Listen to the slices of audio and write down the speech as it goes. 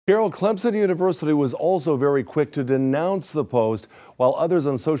Carol, Clemson University was also very quick to denounce the post, while others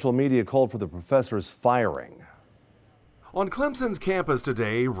on social media called for the professor's firing. On Clemson's campus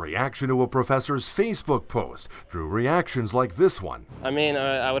today, reaction to a professor's Facebook post drew reactions like this one.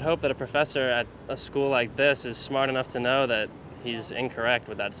 I would hope that a professor at a school like this is smart enough to know that he's incorrect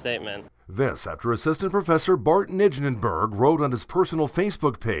with that statement. This after Assistant Professor Bart Nijnenberg wrote on his personal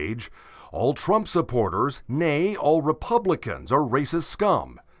Facebook page, "All Trump supporters, nay, all Republicans are racist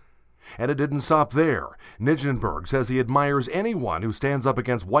scum." And it didn't stop there. Nijnenberg says he admires anyone who stands up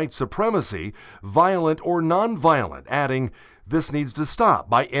against white supremacy, violent or nonviolent, adding, "This needs to stop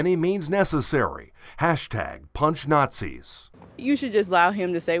by any means necessary. Hashtag punch Nazis." You should just allow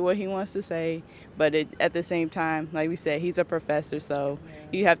him to say what he wants to say, but at the same time, like we said, he's a professor, so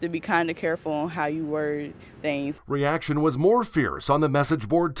you have to be kind of careful on how you word things. Reaction was more fierce on the message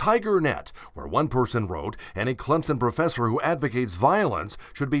board TigerNet, where one person wrote, "Any Clemson professor who advocates violence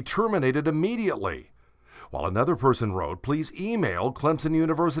should be terminated immediately." While another person wrote, "Please email Clemson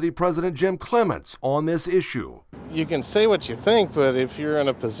University President Jim Clements on this issue." You can say what you think, but if you're in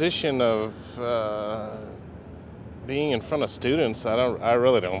a position of being in front of students, I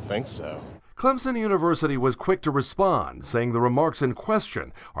really don't think so. Clemson University was quick to respond, saying the remarks in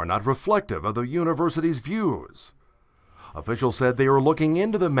question are not reflective of the university's views. Officials said they are looking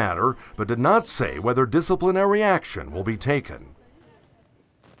into the matter, but did not say whether disciplinary action will be taken.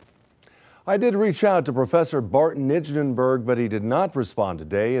 I did reach out to Professor Bart Nijnenberg, but he did not respond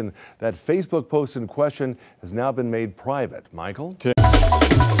today, and that Facebook post in question has now been made private. Michael?